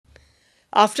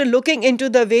After looking into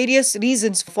the various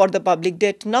reasons for the public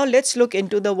debt, now let's look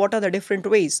into the what are the different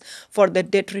ways for the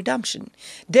debt redemption.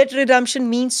 Debt redemption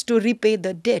means to repay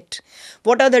the debt.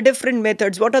 What are the different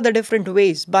methods? What are the different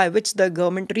ways by which the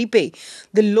government repay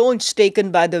the loans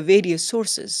taken by the various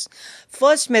sources?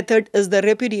 First method is the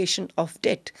repudiation of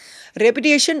debt.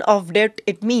 Repudiation of debt,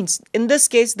 it means in this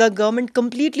case the government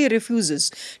completely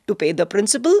refuses to pay the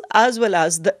principal as well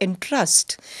as the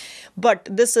interest. But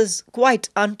this is quite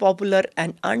unpopular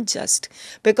and unjust,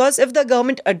 because if the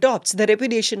government adopts the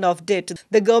repudiation of debt,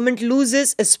 the government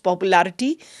loses its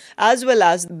popularity as well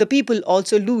as the people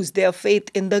also lose their faith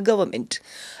in the government.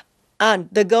 And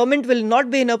the government will not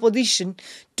be in a position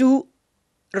to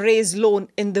raise loan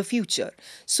in the future.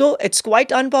 So it's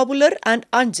quite unpopular and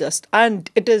unjust, and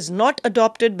it is not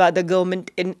adopted by the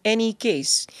government in any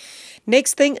case.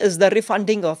 Next thing is the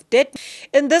refunding of debt.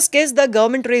 In this case, the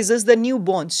government raises the new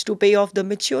bonds to pay off the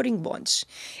maturing bonds.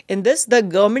 In this, the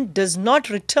government does not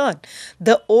return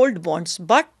the old bonds,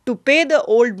 but to pay the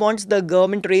old bonds, the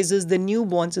government raises the new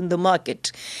bonds in the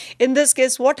market. In this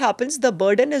case, what happens? The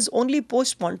burden is only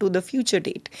postponed to the future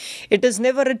date. It is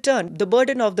never returned. The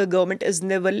burden of the government is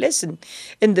never lessened.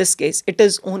 In this case, it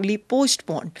is only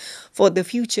postponed for the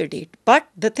future date. But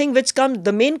the thing which comes,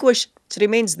 the main question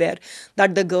remains there,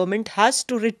 that the government has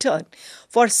to return.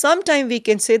 For some time, we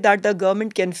can say that the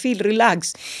government can feel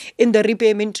relaxed in the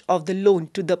repayment of the loan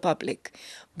to the public.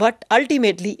 But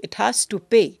ultimately, it has to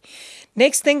pay.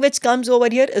 Next thing which comes over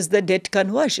here is the debt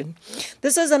conversion.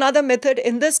 This is another method.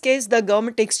 In this case, the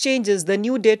government exchanges the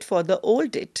new debt for the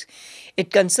old debt. It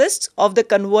consists of the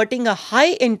converting a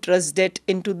high interest debt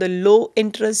into the low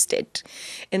interest debt.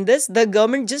 In this, the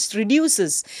government just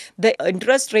reduces the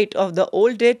interest rate of the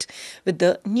old debt with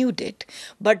the new debt.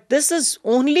 But this is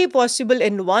only possible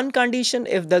in one condition: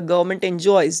 if the government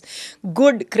enjoys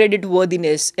good credit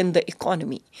worthiness in the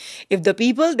economy. If the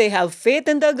people, they have faith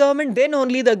in the government, then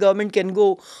only the government can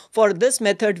go for this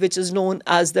method, which is known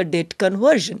as the debt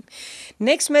conversion.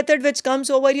 Next method which comes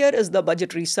over here is the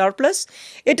budgetary surplus.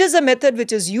 It is a method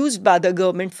which is used by the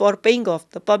government for paying off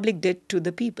the public debt to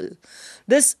the people.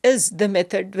 This is the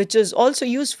method which is also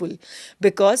useful,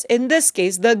 because in this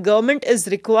case the government is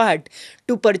required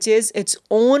to purchase its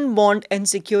own bond and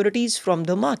securities from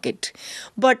the market.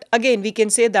 But again, we can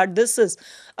say that this is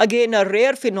again a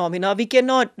rare phenomena.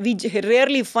 We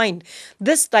rarely find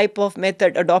this type of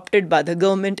method adopted by the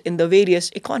government in the various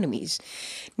economies.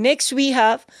 Next, we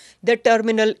have the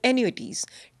terminal annuities.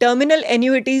 Terminal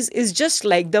annuities is just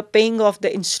like the paying of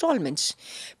the installments.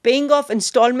 Paying off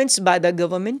installments by the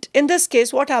government. In this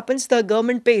case, what happens? The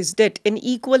government pays debt in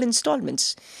equal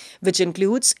installments, which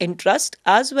includes interest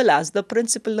as well as the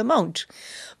principal amount.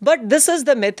 But this is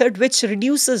the method which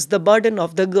reduces the burden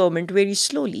of the government very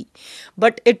slowly.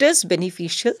 But it is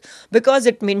beneficial because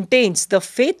it maintains the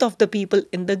faith of the people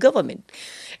in the government.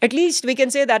 At least we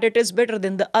can say that it is better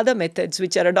than the other methods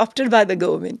which are adopted by the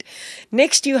government.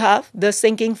 Next, you have the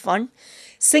sinking fund.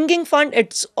 Sinking fund,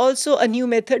 it's also a new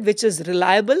method which is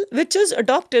reliable, which is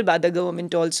adopted by the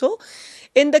government also.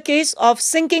 In the case of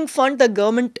sinking fund, the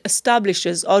government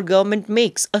establishes or government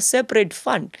makes a separate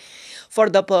fund for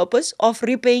the purpose of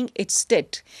repaying its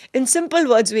debt. In simple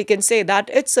words, we can say that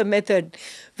it's a method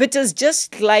which is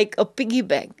just like a piggy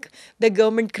bank. The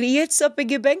government creates a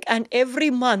piggy bank, and every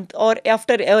month or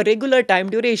after a regular time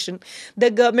duration,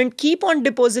 the government keep on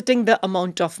depositing the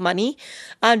amount of money.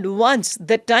 And once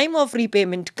the time of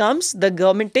repayment comes, the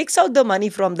government takes out the money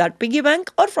from that piggy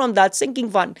bank or from that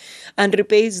sinking fund and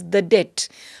repays the debt.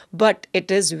 But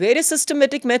it is very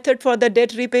systematic method for the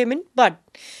debt repayment. But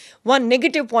one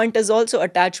negative point is also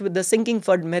attached with the sinking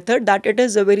fund method, that it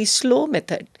is a very slow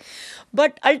method.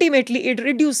 But ultimately, it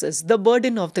reduces the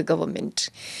burden of the government.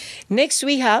 Next,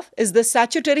 we have is the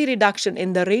statutory reduction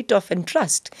in the rate of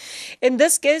interest. In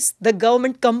this case, the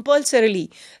government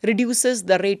compulsorily reduces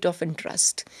the rate of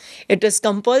interest. It is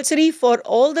compulsory for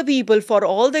all the people, for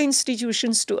all the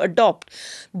institutions to adopt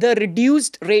the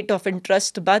reduced rate of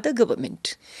interest by the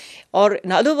government. Or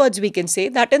in other words, we can say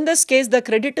that in this case, the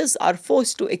creditors are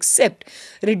forced to accept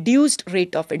reduced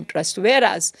rate of interest,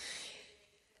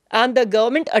 and the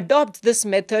government adopts this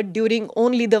method during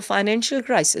only the financial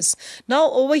crisis. Now,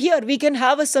 over here, we can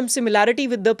have some similarity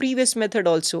with the previous method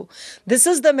also. This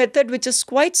is the method which is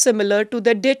quite similar to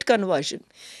the debt conversion.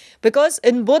 Because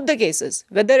in both the cases,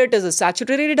 whether it is a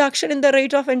statutory reduction in the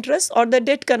rate of interest or the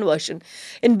debt conversion,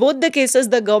 in both the cases,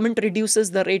 the government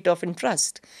reduces the rate of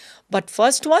interest. But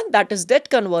first one, that is debt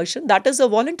conversion, that is a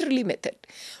voluntary method.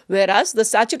 Whereas the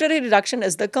statutory reduction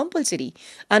is the compulsory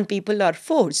and people are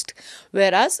forced.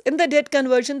 Whereas in the debt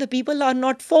conversion, the people are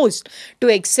not forced to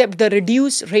accept the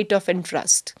reduced rate of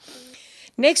interest.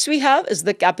 Next we have is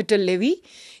the capital levy.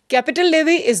 Capital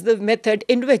levy is the method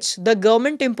in which the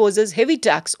government imposes heavy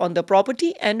tax on the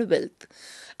property and wealth.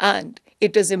 And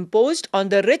it is imposed on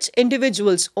the rich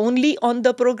individuals only on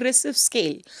the progressive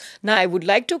scale. Now, I would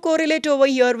like to correlate over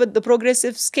here with the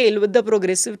progressive scale with the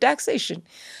progressive taxation.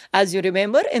 As you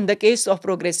remember, in the case of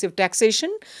progressive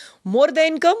taxation, more the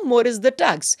income, more is the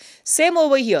tax. Same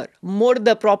over here. More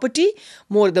the property,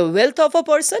 more the wealth of a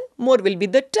person, more will be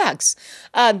the tax.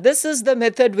 And this is the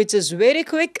method which is very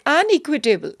quick and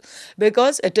equitable,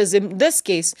 because it is in this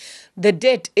case, the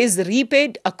debt is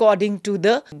repaid according to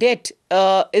the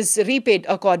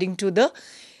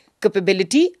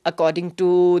capability, according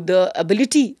to the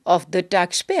ability of the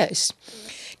taxpayers.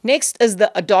 Next is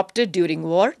the adopted during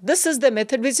war. This is the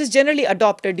method which is generally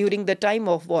adopted during the time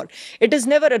of war. It is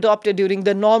never adopted during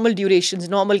the normal durations,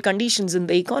 normal conditions in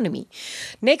the economy.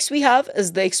 Next we have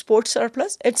is the export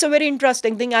surplus. It's a very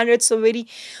interesting thing, and it's a very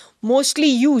mostly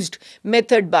used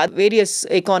method by various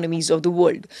economies of the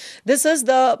world. This is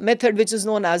the method which is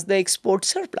known as the export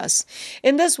surplus.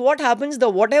 In this, what happens,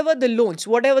 whatever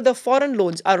the foreign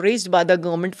loans are raised by the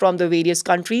government from the various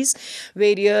countries,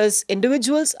 various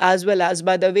individuals, as well as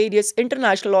by the various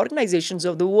international organizations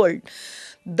of the world,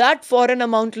 that foreign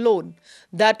amount loan,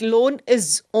 that loan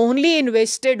is only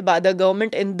invested by the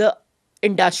government in the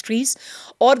industries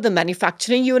or the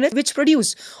manufacturing units which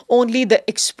produce only the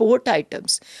export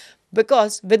items.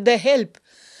 Because with the help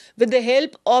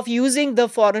of using the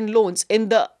foreign loans in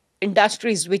the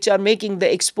industries which are making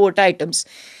the export items,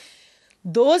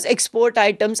 those export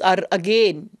items are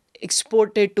again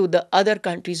exported to the other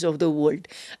countries of the world,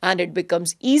 and it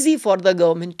becomes easy for the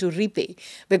government to repay,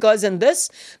 because in this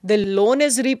the loan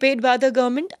is repaid by the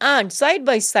government, and side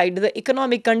by side the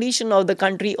economic condition of the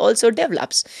country also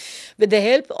develops. With the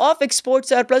help of export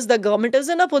surplus, the government is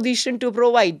in a position to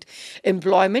provide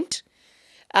employment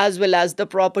as well as the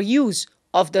proper use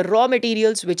of the raw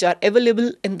materials which are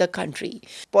available in the country.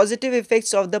 Positive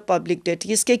effects of the public debt.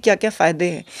 इसके क्या क्या फायदे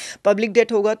हैं? Public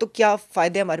debt होगा तो क्या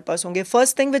फायदे हमारे पास होंगे?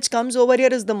 First thing which comes over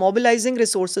here is the mobilizing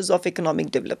resources of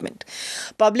economic development.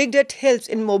 Public debt helps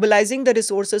in mobilizing the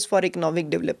resources for economic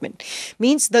development.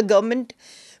 Means the government,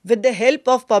 with the help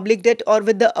of public debt or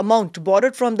with the amount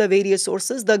borrowed from the various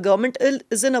sources, the government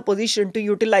is in a position to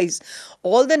utilize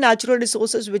all the natural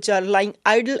resources which are lying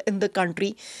idle in the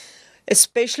country,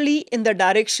 especially in the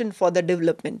direction for the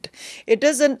development. It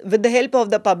is with the help of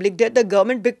the public debt, the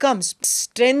government becomes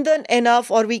strengthened enough,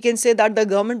 or we can say that the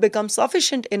government becomes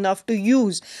sufficient enough to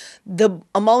use the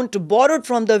amount borrowed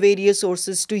from the various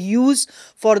sources to use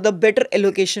for the better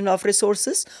allocation of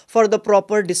resources, for the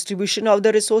proper distribution of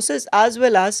the resources, as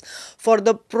well as for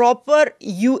the proper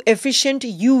efficient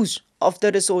use of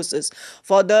the resources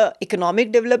for the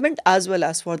economic development as well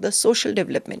as for the social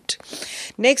development.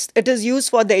 Next, it is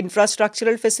used for the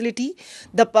infrastructural facility.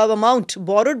 The amount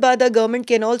borrowed by the government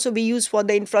can also be used for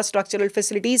the infrastructural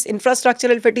facilities.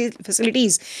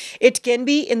 Facilities, it can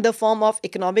be in the form of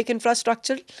economic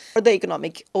infrastructure or the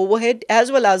economic overhead,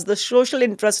 as well as the social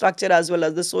infrastructure, as well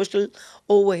as the social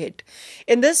overhead.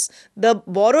 In this, the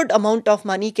borrowed amount of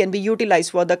money can be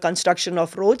utilized for the construction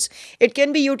of roads. It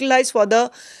can be utilized for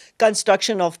the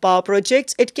construction of power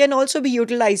projects. It can also be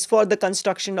utilized for the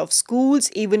construction of schools,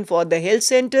 even for the health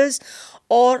centers,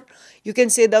 or you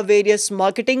can say the various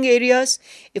marketing areas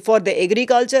for the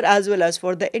agriculture as well as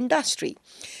for the industry.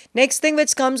 Next thing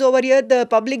which comes over here, the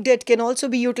public debt can also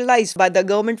be utilized by the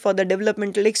government for the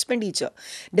developmental expenditure.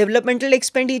 Developmental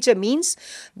expenditure means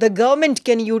the government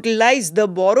can utilize the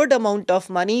borrowed amount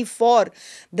of money for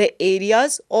the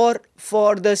areas or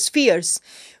for the spheres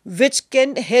which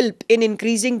can help in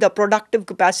increasing the productive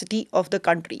capacity of the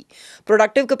country.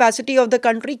 Productive capacity of the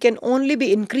country can only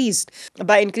be increased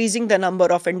by increasing the number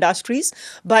of industries,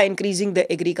 by increasing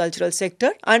the agricultural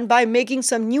sector, and by making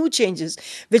some new changes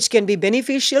which can be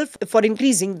beneficial for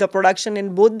increasing the production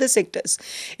in both the sectors.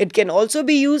 It can also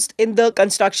be used in the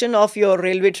construction of your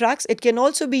railway tracks. It can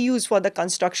also be used for the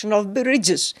construction of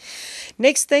bridges.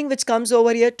 Next thing which comes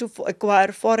over here, to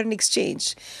acquire foreign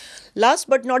exchange. Last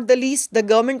but not the least, the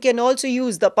government can also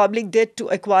use the public debt to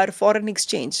acquire foreign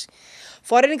exchange.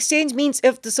 Foreign exchange means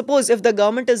suppose if the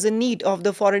government is in need of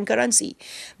the foreign currency,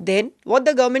 then what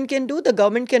the government can do, the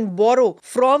government can borrow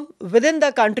from within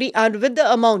the country, and with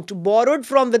the amount borrowed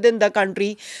from within the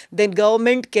country, then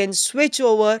government can switch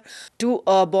over to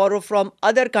borrow from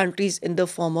other countries in the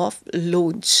form of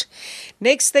loans.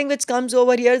 Next thing which comes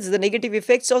over here is the negative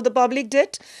effects of the public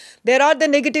debt. There are the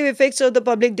negative effects of the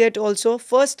public debt also.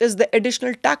 First is the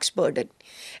additional tax burden.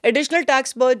 Additional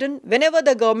tax burden, whenever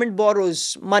the government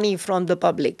borrows money from the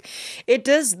public, it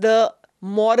is the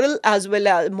moral as well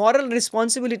as moral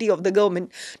responsibility of the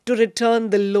government to return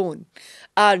the loan.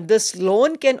 And this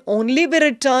loan can only be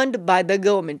returned by the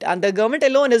government. And the government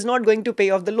alone is not going to pay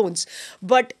off the loans,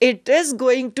 but it is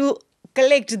going to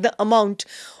collect the amount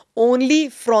only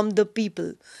from the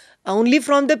people. Only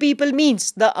from the people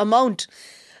means the amount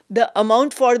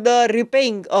for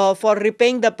repaying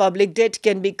the public debt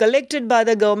can be collected by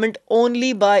the government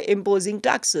only by imposing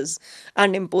taxes.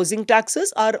 And imposing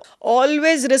taxes are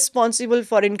always responsible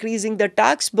for increasing the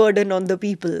tax burden on the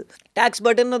people. Tax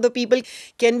burden of the people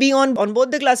can be on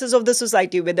both the classes of the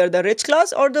society, whether the rich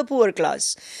class or the poor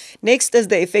class. Next is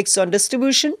the effects on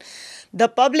distribution. The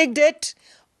public debt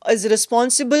is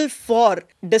responsible for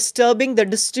disturbing the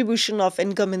distribution of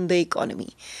income in the economy,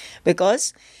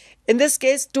 because in this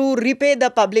case, to repay the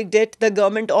public debt, the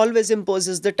government always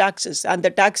imposes the taxes, and the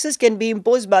taxes can be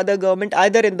imposed by the government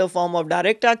either in the form of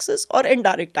direct taxes or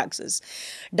indirect taxes.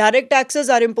 Direct taxes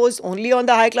are imposed only on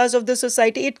the high class of the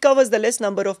society. It covers the less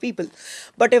number of people.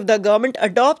 But if the government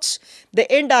adopts the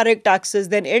indirect taxes,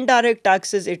 then indirect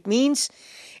taxes, it means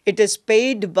it is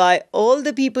paid by all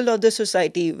the people of the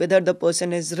society, whether the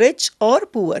person is rich or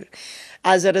poor.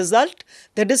 As a result,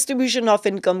 the distribution of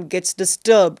income gets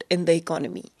disturbed in the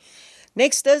economy.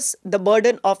 Next is the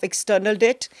burden of external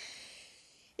debt.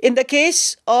 In the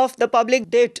case of the public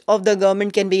debt of the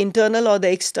government can be internal or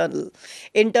the external.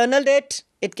 Internal debt,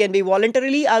 it can be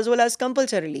voluntarily as well as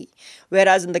compulsorily.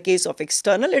 Whereas in the case of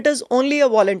external, it is only a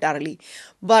voluntarily.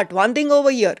 But one thing over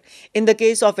here, in the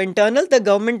case of internal, the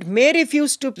government may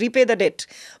refuse to repay the debt.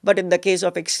 But in the case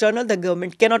of external, the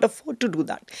government cannot afford to do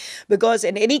that. Because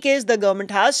in any case, the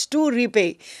government has to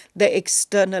repay the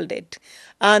external debt.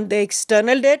 And the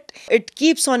external debt, it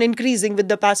keeps on increasing with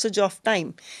the passage of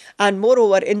time. And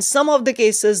moreover, in some of the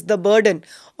cases, the burden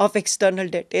of external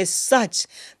debt is such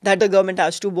that the government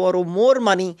has to borrow more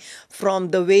money from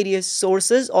the various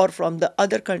sources or from the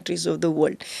other countries of the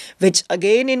world, which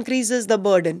again increases the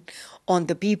burden on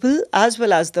the people as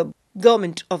well as the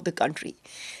government of the country.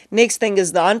 Next thing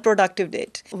is the unproductive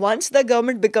debt. Once the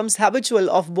government becomes habitual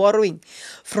of borrowing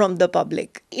from the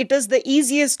public, it is the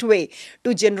easiest way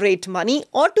to generate money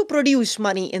or to produce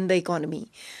money in the economy.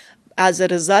 As a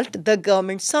result, the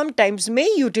government sometimes may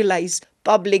utilize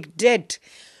public debt,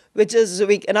 which is,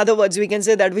 in other words, we can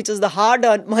say that which is the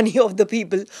hard-earned money of the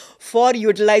people, for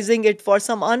utilizing it for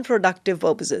some unproductive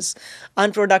purposes.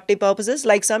 Unproductive purposes,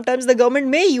 like sometimes the government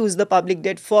may use the public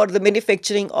debt for the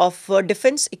manufacturing of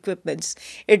defense equipments.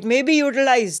 It may be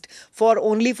utilized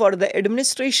only for the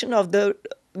administration of the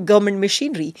government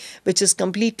machinery, which is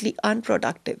completely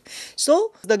unproductive.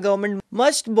 So the government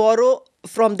must borrow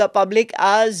from the public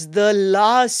as the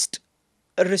last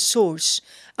resource,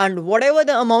 and whatever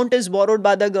the amount is borrowed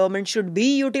by the government should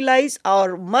be utilized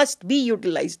or must be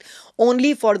utilized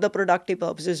only for the productive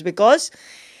purposes, because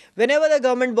whenever the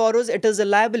government borrows, it is a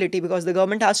liability, because the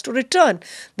government has to return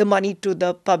the money to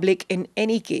the public in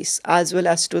any case, as well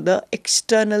as to the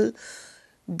external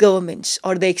governments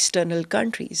or the external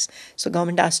countries. So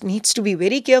government needs to be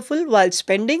very careful while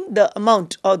spending the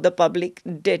amount of the public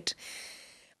debt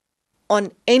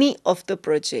on any of the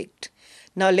project.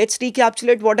 Now let's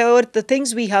recapitulate whatever the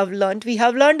things we have learned. We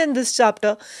have learned in this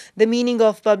chapter the meaning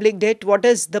of public debt. What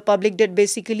is the public debt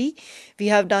basically? We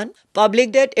have done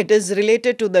public debt. It is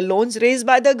related to the loans raised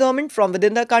by the government from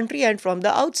within the country and from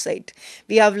the outside.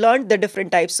 We have learned the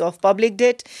different types of public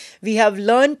debt. We have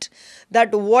learned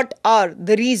that what are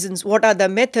the reasons, what are the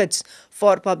methods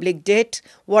for public debt,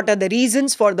 what are the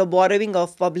reasons for the borrowing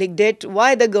of public debt,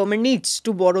 why the government needs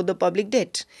to borrow the public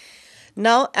debt.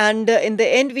 Now, and in the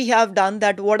end, we have done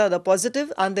that what are the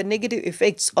positive and the negative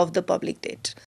effects of the public debt.